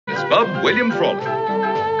Bub William Frawley.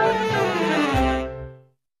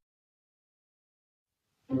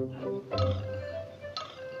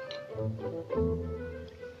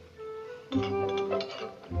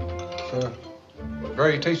 It's a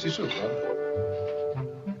very tasty soup, huh?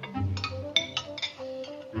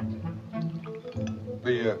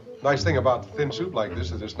 The nice thing about thin soup like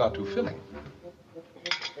this is it's not too filling.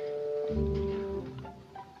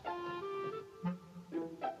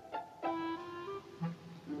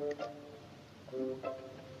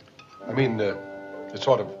 I mean, it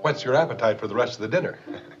sort of whets your appetite for the rest of the dinner.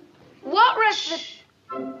 What rest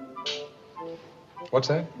of the... What's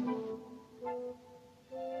that?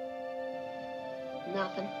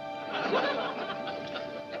 Nothing.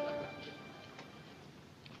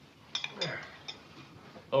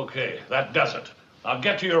 Okay, that does it. Now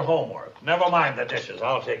get to your homework. Never mind the dishes.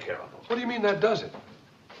 I'll take care of them. What do you mean that does it?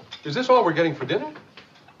 Is this all we're getting for dinner?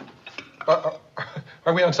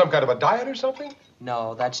 Are we on some kind of a diet or something?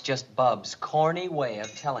 No, that's just Bub's corny way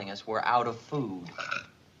of telling us we're out of food.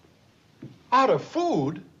 Out of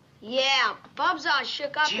food? Yeah, Bub's all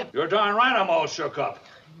shook up. You're darn right I'm all shook up.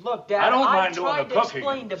 Look, Dad, I don't I've mind doing tried the to cooking,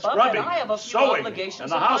 explain to Bub scrubbing, that I have a few sewing, obligations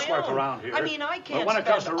and the of my housework own. around here. I mean, I can't But when it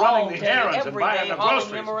comes to spend running all the day, errands and every buying day the hauling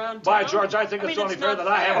groceries, him around by town. George, I think I mean, it's only it's fair not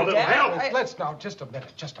that I have a fair, little Dad. help. Let's now, just a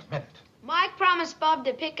minute. Mike promised Bub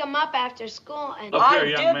to pick him up after school, and... Look here, I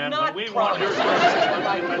young did man, not when we want your promise. groceries,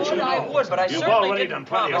 I let could, you I know. would, but I You've certainly already didn't done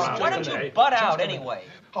plenty promise. around Why here don't you today. butt out anyway?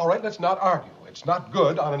 All right, let's not argue. It's not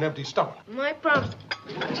good on an empty stomach. Mike promised...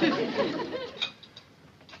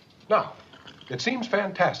 Now, it seems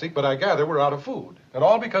fantastic, but I gather we're out of food. And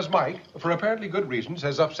all because Mike, for apparently good reasons,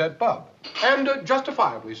 has upset Bub. And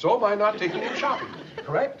justifiably so by not taking him shopping.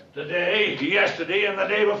 Correct? Today, yesterday, and the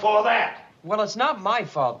day before that. Well, it's not my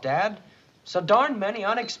fault, Dad. So darn many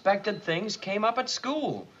unexpected things came up at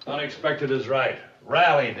school. Unexpected is right.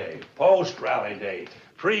 Rally day, post-rally day,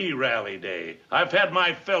 pre-rally day. I've had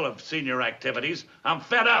my fill of senior activities. I'm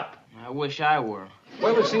fed up. I wish I were.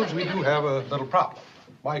 Well, it seems we do have a little problem.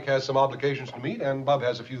 Mike has some obligations to meet, and Bub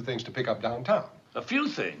has a few things to pick up downtown. A few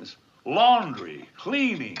things. Laundry,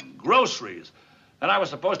 cleaning, groceries. And I was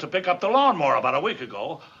supposed to pick up the lawnmower about a week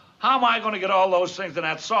ago. How am I going to get all those things in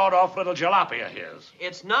that sawed-off little jalopy of his?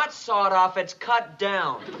 It's not sawed off, it's cut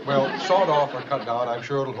down. Well, sawed off or cut down, I'm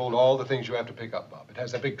sure it'll hold all the things you have to pick up, Bub. It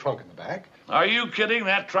has that big trunk in the back. Are you kidding?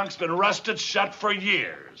 That trunk's been rusted shut for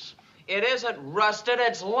years. It isn't rusted,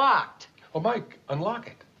 it's locked. Well, Mike, unlock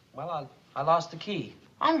it. Well, I lost the key.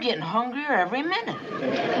 I'm getting hungrier every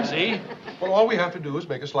minute. See? Well, all we have to do is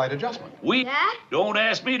make a slight adjustment. Dad? Don't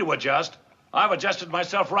ask me to adjust. I've adjusted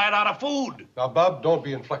myself right out of food. Now, Bub, don't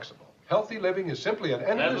be inflexible. Healthy living is simply an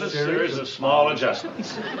endless series of small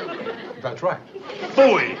adjustments. That's right.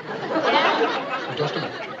 Phooey. Just a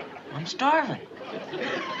minute. I'm starving.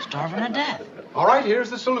 Starving to death. All right, here's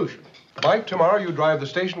the solution. Mike, tomorrow you drive the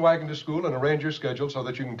station wagon to school and arrange your schedule so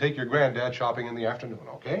that you can take your granddad shopping in the afternoon,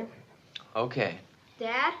 okay? Okay.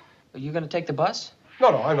 Dad? Are you going to take the bus?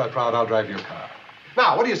 No, I'm not proud. I'll drive your car.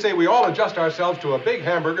 Now, what do you say we all adjust ourselves to a big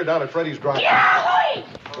hamburger down at Freddy's drive-thru?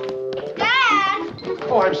 Dad!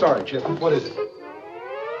 Oh, I'm sorry, Chip. What is it?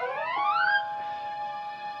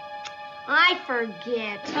 I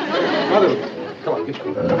forget. Mother, come on, get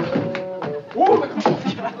your... Whoa, look.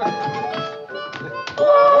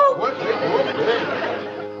 What? Whoa.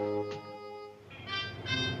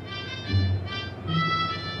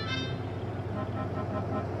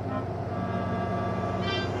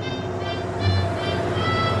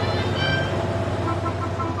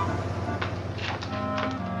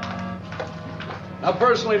 Now,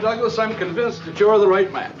 personally, Douglas, I'm convinced that you're the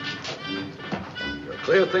right man. You're a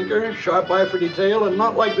clear thinker, sharp eye for detail, and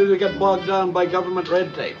not likely to get bogged down by government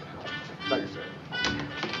red tape. Thank you, sir.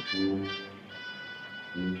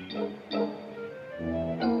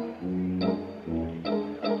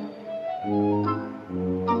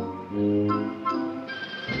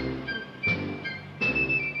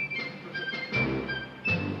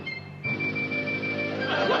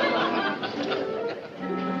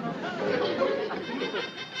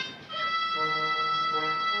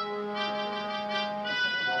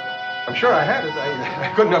 I'm sure I had it.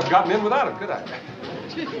 I couldn't have gotten in without it, could I?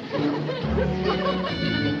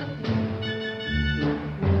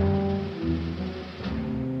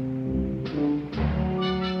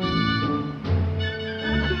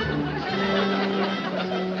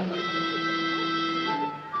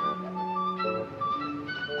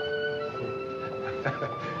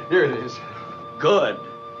 Here it is. Good.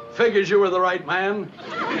 Figures you were the right man.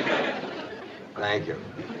 Thank you.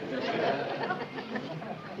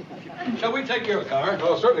 Shall we take your car?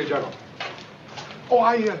 Oh, certainly, General. Oh,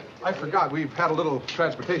 I I forgot. We've had a little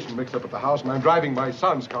transportation mix up at the house, and I'm driving my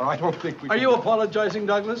son's car. I don't think we Are can... you apologizing,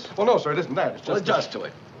 Douglas? Well, no, sir, it isn't that. It's Well, just... adjust to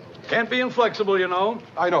it. Can't be inflexible, you know.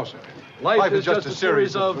 I know, sir. Life is just a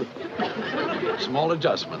series of small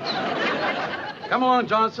adjustments. Come on,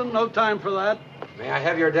 Johnson. No time for that. May I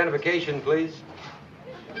have your identification, please?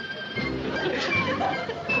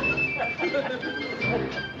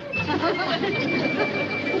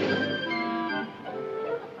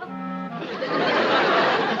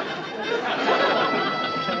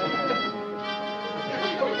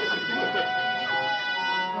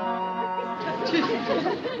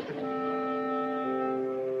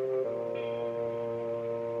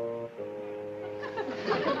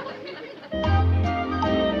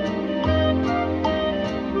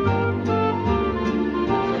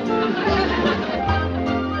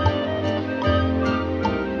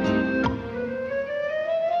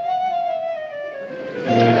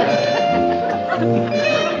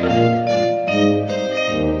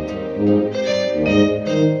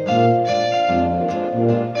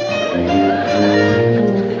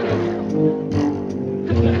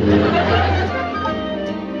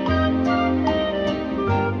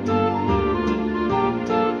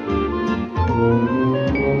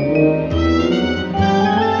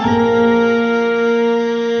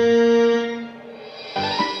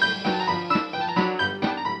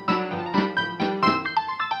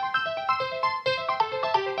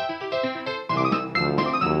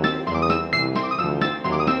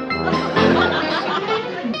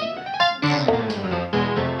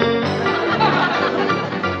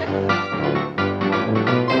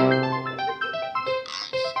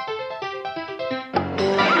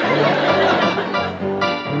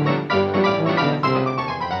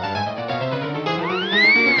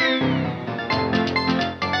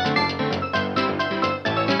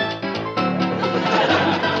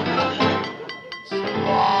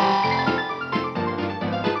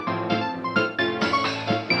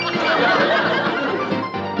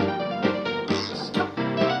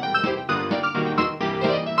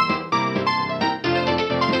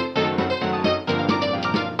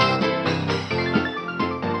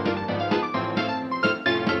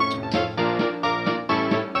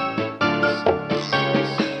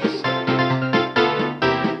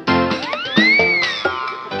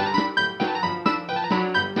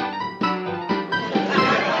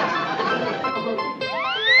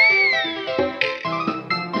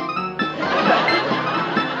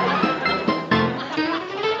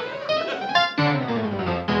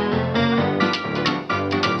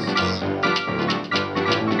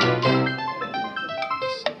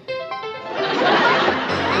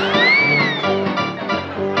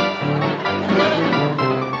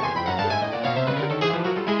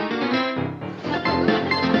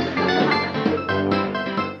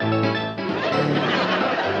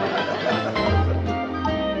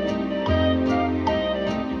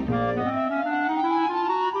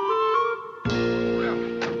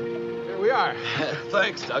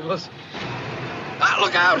 Thanks, Douglas. Ah,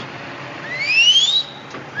 look out!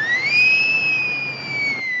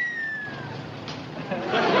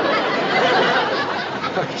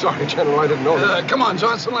 Sorry, General, I didn't know that. Come on,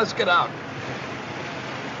 Johnson, let's get out.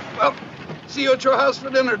 Well, see you at your house for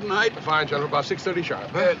dinner tonight. Fine, General, about 6:30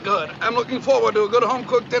 sharp. Good. I'm looking forward to a good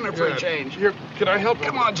home-cooked dinner for a change. Here, can I help you?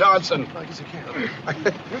 Come on, Johnson. I guess you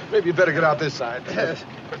can. Maybe you'd better get out this side.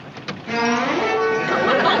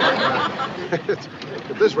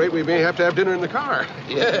 At this rate, we may have to have dinner in the car.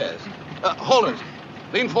 Yes. Hold it.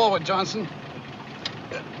 Lean forward, Johnson.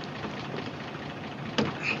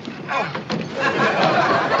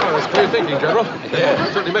 Oh, that's clear thinking, General. Yeah.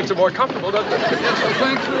 Certainly makes it more comfortable, doesn't it? Yes, sir.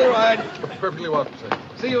 Thanks for the ride. Perfectly welcome, sir.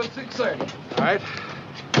 See you at 6:30. All right.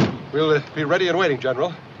 We'll be ready and waiting,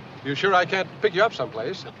 General. You sure I can't pick you up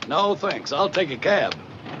someplace? No, thanks. I'll take a cab.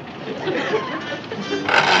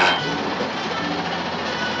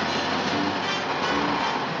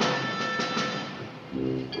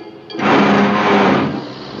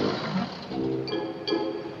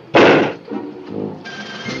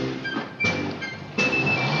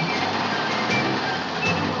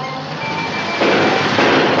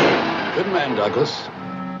 Good man, Douglas.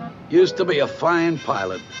 Used to be a fine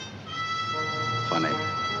pilot. Funny.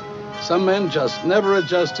 Some men just never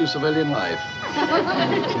adjust to civilian life.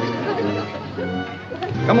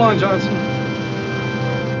 Come on, Johnson.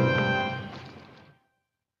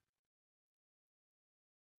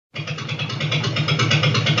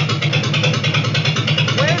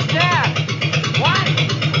 Where's Dad? What?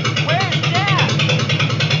 Where's Dad?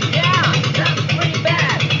 Yeah, sounds pretty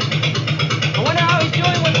bad. I wonder how he's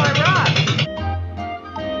doing with my rod.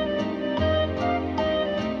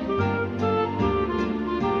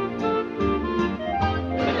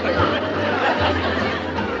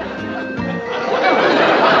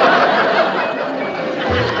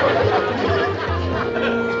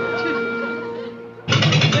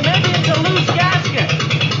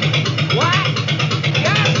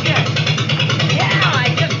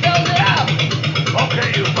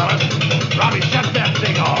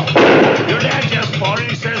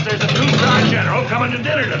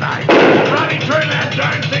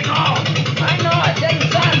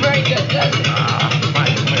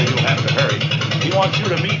 want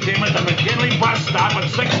you to meet him at the McKinley bus stop at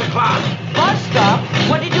 6 o'clock. Bus stop?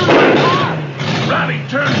 What'd you do to my car? Robbie,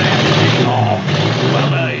 turn that thing off. Well,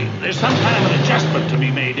 there's some kind of an adjustment to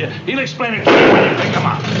be made. He'll explain it to you when you pick him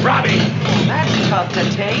up. Robbie! That's tough to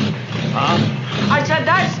take. Huh? I said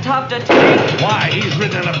that's tough to take. Why? He's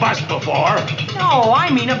ridden in a bus before. No, I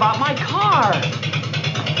mean about my car.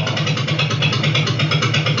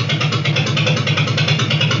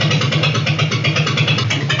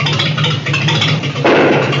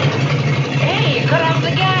 Hey, you cut off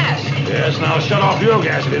the gas. Yes, now shut off your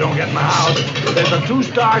gas if you don't get in the house. There's a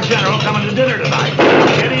 2-star general coming to dinner tonight.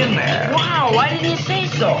 Get in there. Wow, why didn't you say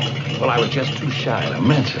so? Well, I was just too shy to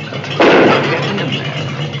mention it. Get in there.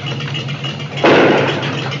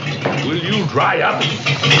 Will you dry up?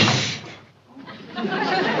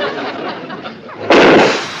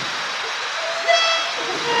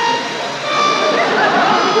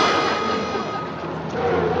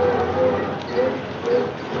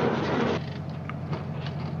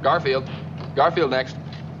 Garfield. Garfield next.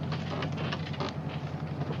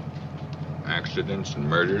 Accidents and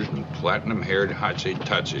murders and platinum-haired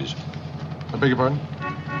hotsy-totsies. I beg your pardon?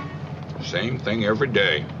 Same thing every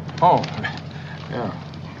day. Oh, yeah.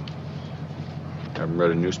 Haven't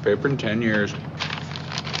read a newspaper in 10 years.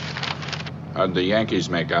 How'd the Yankees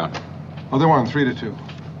make out? Oh, they won 3-2.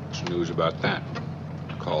 What's news about that?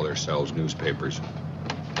 To call themselves newspapers.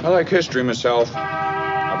 I like history myself.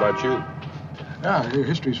 How about you? Yeah,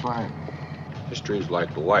 history's fine. History's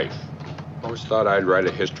like life. Always thought I'd write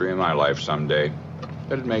a history of my life someday.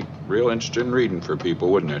 That'd make real interesting reading for people,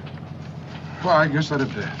 wouldn't it? Well, I guess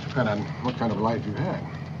that'd depend on what kind of life you had.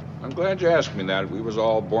 I'm glad you asked me that. We was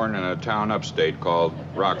all born in a town upstate called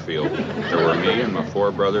Rockfield. There were me and my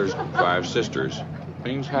 4 brothers and 5 sisters.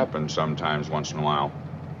 Things happen sometimes once in a while.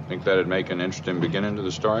 Think that'd make an interesting beginning to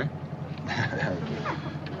the story?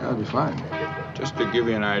 That'd be fine. Just to give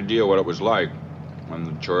you an idea what it was like, when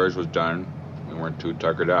the chores was done, we weren't too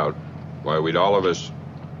tuckered out. Why, we'd all of us...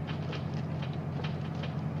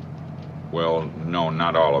 Well, no,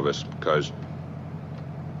 not all of us, because...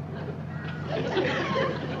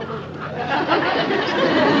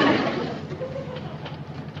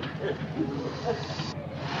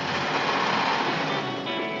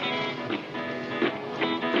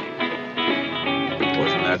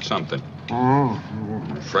 Wasn't that something?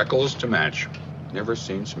 Mm-hmm. Freckles to match. Never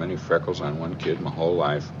seen so many freckles on one kid my whole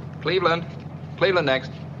life. Cleveland. Cleveland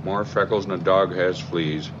next. More freckles than a dog has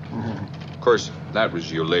fleas. Mm-hmm. Of course, that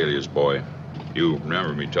was Eulalia's boy. You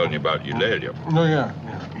remember me telling you about Eulalia. No, yeah.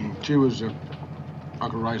 She was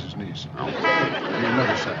Uncle Rice's niece. Oh.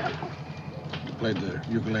 Another son. Played the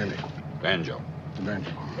ukulele, Banjo. the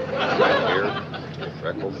banjo. Black-haired,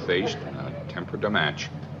 freckle-faced, and a temper to match.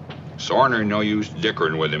 Sorner no use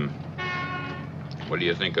dickering with him. What do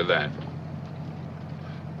you think of that?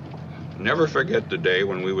 Never forget the day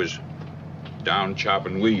when we was down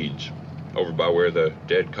chopping weeds over by where the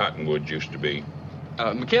dead cottonwoods used to be.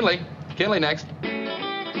 McKinley. McKinley next.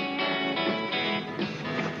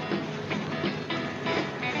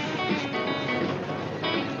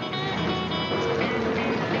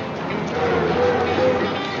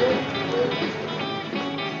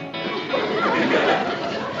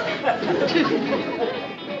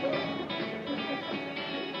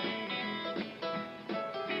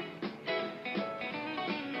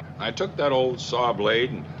 I took that old saw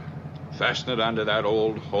blade and fastened it onto that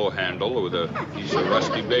old hoe handle with a piece of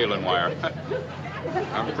rusty baling wire.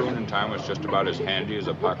 Our pruning time was just about as handy as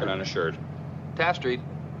a pocket on a shirt. Taft Street.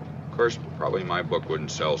 Of course, probably my book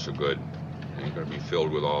wouldn't sell so good. It ain't gonna be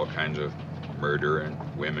filled with all kinds of murder and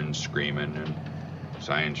women screaming and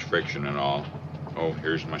science fiction and all. Oh,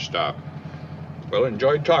 here's my stop. Well,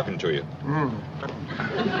 enjoyed talking to you.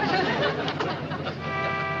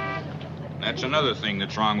 That's another thing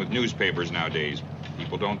that's wrong with newspapers nowadays.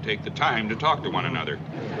 People don't take the time to talk to one another.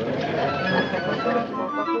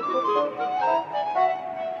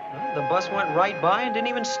 The bus went right by and didn't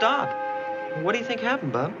even stop. What do you think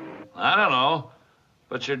happened, Bub? I don't know,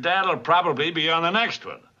 but your dad'll probably be on the next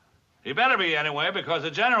one. He better be anyway, because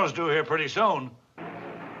the general's due here pretty soon.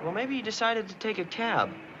 Well, maybe he decided to take a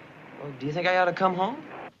cab. Well, do you think I ought to come home?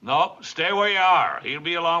 No, stay where you are. He'll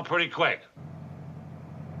be along pretty quick.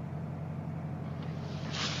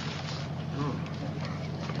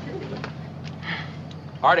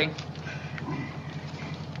 Harding.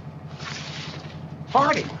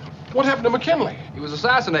 Harding, what happened to McKinley? He was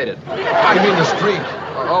assassinated. I mean the street.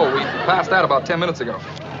 Oh, we passed that about 10 minutes ago.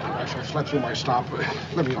 I shall slept through my stop.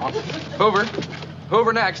 Let me off. Hoover.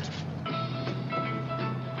 Hoover next.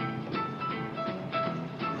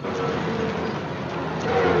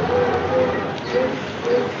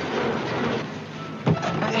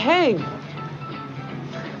 doing?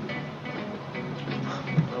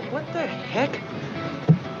 What the heck?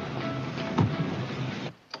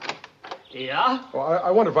 Yeah? Oh, I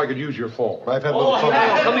wonder if I could use your phone. I've had a little trouble.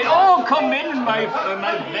 Come in. Oh, come in, my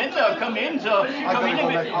friend. Come in, sir. Come in.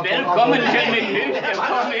 Welcome, gentlemen.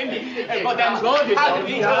 Come in. Madame Claude.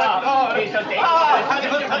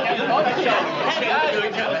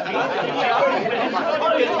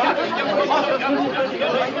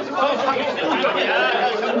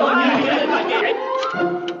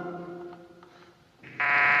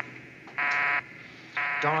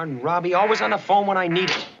 Darn Robbie, always on the phone when I need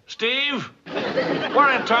it. Steve,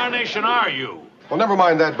 where in tarnation are you? Well, never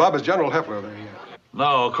mind that, Bob. Is General Heffler there yet?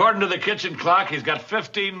 No, according to the kitchen clock, he's got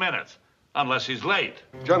 15 minutes. Unless he's late.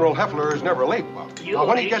 General Heffler is never late, Bob.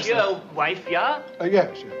 When he gets your wife, yeah?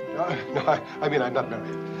 Yes. No, I mean, I'm not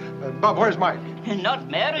married. Bob, where's Mike? Not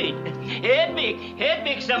married.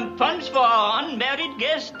 Hedwig, some punch for our unmarried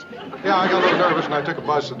guest. Yeah, I got a little nervous and I took a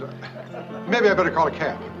bus and maybe I better call a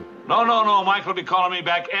cab. No. Mike will be calling me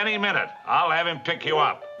back any minute. I'll have him pick you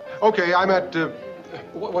up. Okay, I'm at,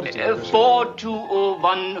 what is it?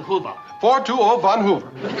 4201 Hoover. 4201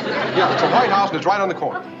 Hoover. Yeah, it's a White House and it's right on the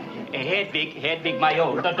corner. Hedwig, my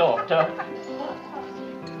older daughter.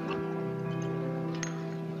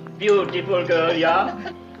 Beautiful girl,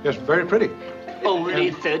 yeah? Yes, very pretty.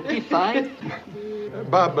 Only 35?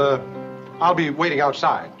 Bob, I'll be waiting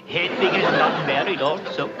outside. Hedwig is not married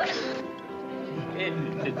also.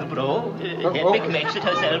 Bro, Hedwig makes it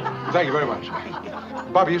herself. Thank you very much.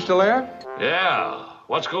 Bob, are you still there? Yeah.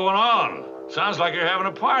 What's going on? Sounds like you're having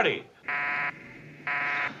a party.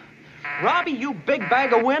 Robbie, you big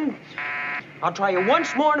bag of wind. I'll try you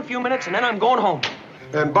once more in a few minutes, and then I'm going home.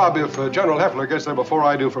 And, Bob, if General Heffler gets there before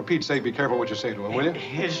I do, for Pete's sake, be careful what you say to him, will you?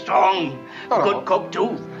 He's strong. No. Good cook,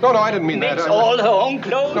 too. No, I didn't mean that. Makes all her own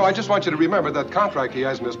clothes. No, I just want you to remember that contract he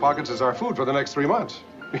has in his pockets is our food for the next 3 months.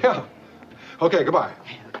 Yeah. Okay, goodbye.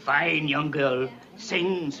 Fine young girl.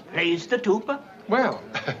 Sings, plays the tuba. Well,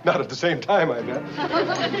 not at the same time, I bet.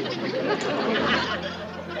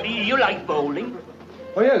 You like bowling?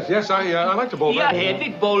 Oh, yes, I like to bowl. Yeah,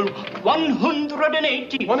 Hedwig bowl 180.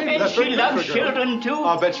 180, that's and very she good for a loves girl. children, too.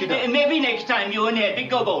 I'll bet she does. Maybe next time you and Hedwig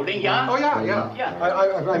go bowling, yeah? Oh,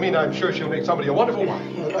 yeah. I mean, I'm sure she'll make somebody a wonderful wife.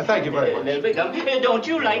 Thank you very much. Welcome. Don't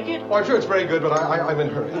you like it? Oh, I'm sure it's very good, but I'm in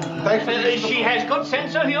a hurry. Thanks for She has good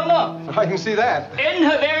sense of humor. I can see that. In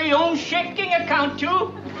her very own checking account,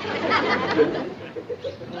 too.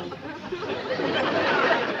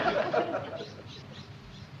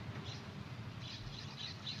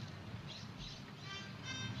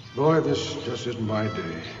 Boy, this just isn't my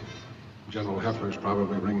day. General Heffler's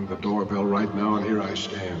probably ringing the doorbell right now, and here I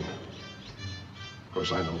stand. Of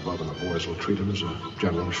course, I know Bub and the boys will treat him as a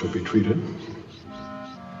general should be treated.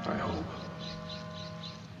 I hope.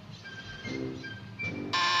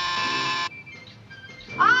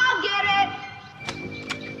 I'll get it.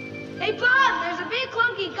 Hey, Bob, there's a big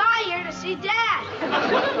clunky guy here to see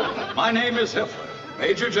Dad. My name is Heffler,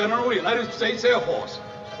 Major General, United States Air Force.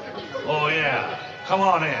 Oh, yeah. Come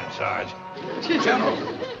on in, Sarge. General.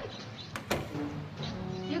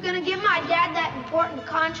 You gonna give my dad that important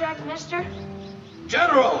contract, mister?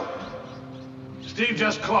 General! Steve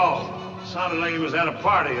just called. Sounded like he was at a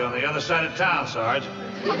party on the other side of town, Sarge.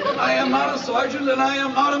 I am not a sergeant and I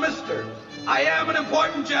am not a mister. I am an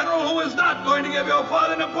important general who is not going to give your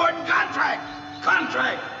father an important contract.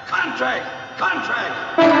 Contract.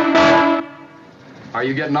 Are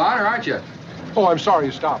you getting on or aren't you? Oh, I'm sorry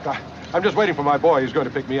you stopped. I'm just waiting for my boy. He's going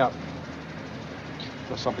to pick me up.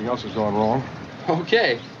 Unless something else has gone wrong.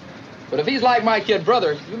 Okay. But if he's like my kid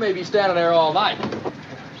brother, you may be standing there all night.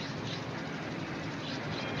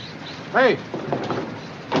 Hey!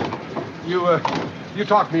 You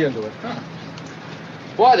talked me into it.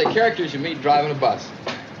 Boy, the characters you meet driving a bus.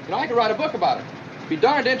 You know, I could write a book about it. It'd be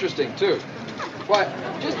darned interesting, too. Why,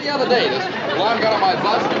 just the other day, this blonde got on my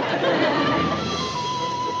bus.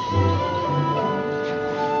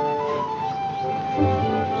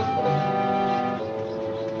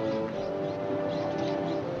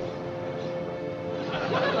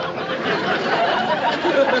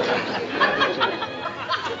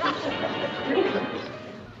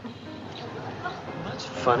 That's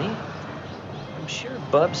funny. I'm sure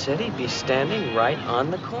Bub said he'd be standing right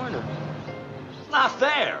on the corner. Not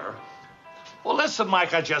there. Well, listen,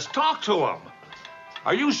 Mike, I just talked to him.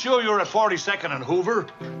 Are you sure you're at 42nd and Hoover?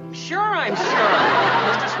 Sure, I'm sure.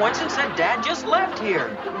 Mr. Swenson said Dad just left here.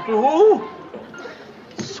 Who?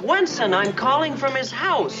 Swenson, I'm calling from his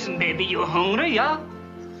house. Maybe you're hungry, yeah?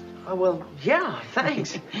 Well, yeah,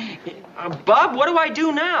 thanks. Bob, what do I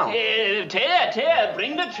do now? Tear,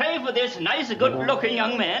 bring the tray for this nice, good-looking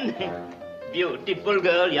young man. Beautiful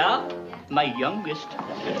girl, yeah? My youngest.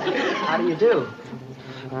 How do you do?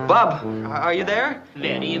 Bob, are you there?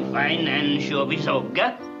 Very fine anchovy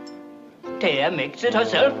soga. Tear makes it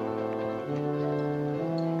herself.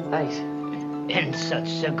 Thanks. And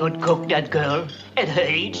such a good cook, that girl. At her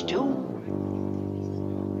age, too.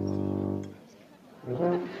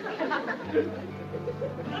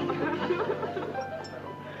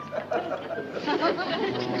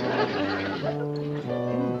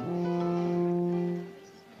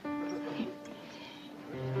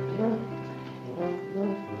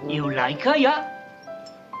 You like her, yeah?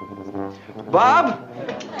 Bob?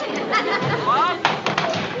 Bob?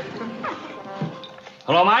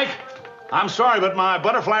 Hello, Mike? I'm sorry, but my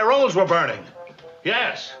butterfly rolls were burning.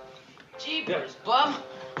 Yes. Jeepers, Bub.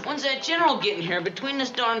 When's that general getting here? Between this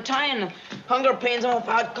darn tie and the hunger pains, I'm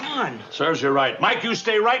about gone. Serves you right. Mike, you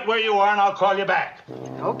stay right where you are, and I'll call you back.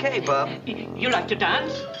 Okay, Bob. You like to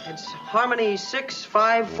dance? It's harmony 6,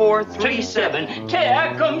 5, 4, 3, 7.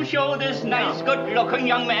 Tear, come show this nice, good-looking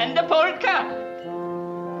young man the polka.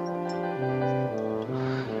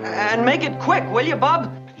 And make it quick, will you, Bob?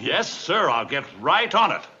 Yes, sir. I'll get right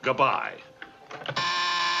on it. Goodbye.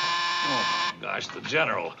 Oh, my gosh, the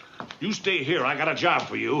general. You stay here. I got a job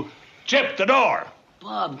for you. Chip, the door.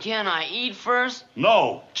 Bub, can I eat first?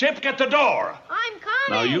 No. Chip, get the door. I'm coming.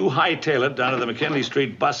 Now, you hightail it down to the McKinley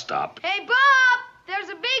Street bus stop. Hey, Bob, there's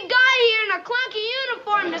a big guy here in a clunky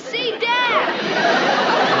uniform to see Dad.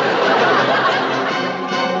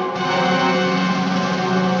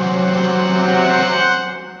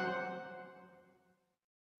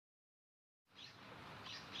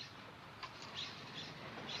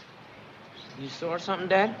 You saw something,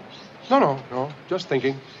 Dad? No. Just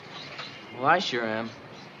thinking. Well, I sure am.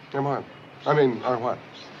 Come on. I mean, or what?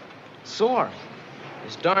 Sore.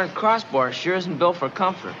 This darn crossbar sure isn't built for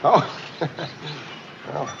comfort. Oh.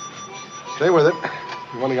 Well, stay with it.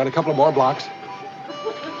 We've only got a couple of more blocks.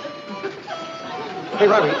 Hey,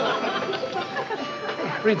 Robbie.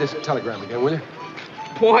 Read this telegram again, will you?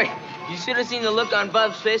 Boy, you should have seen the look on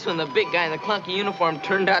Bub's face when the big guy in the clunky uniform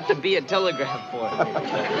turned out to be a telegraph boy.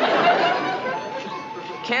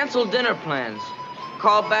 Cancel dinner plans.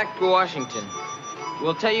 Call back to Washington.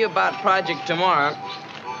 We'll tell you about project tomorrow.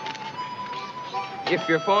 If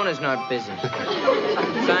your phone is not busy.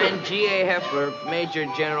 Signed, G.A. Heffler, Major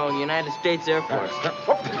General, United States Air Force.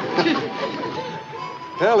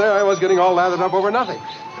 Well, there I was getting all lathered up over nothing.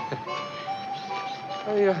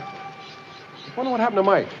 I wonder what happened to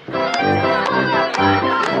Mike.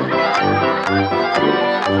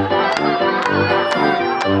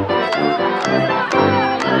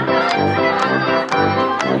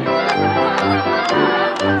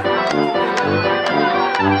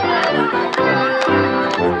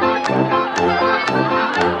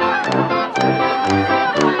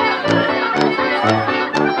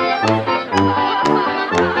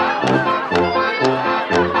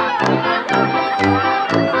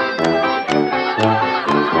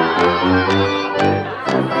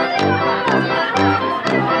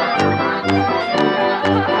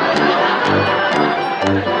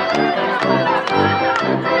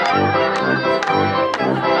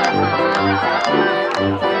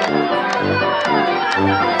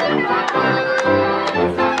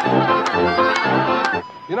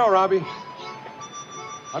 You know, Robbie,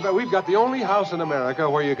 I bet we've got the only house in America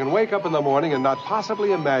where you can wake up in the morning and not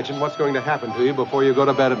possibly imagine what's going to happen to you before you go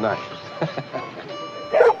to bed at night.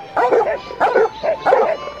 Get out of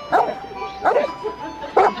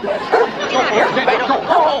here!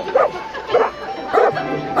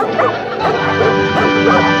 Go!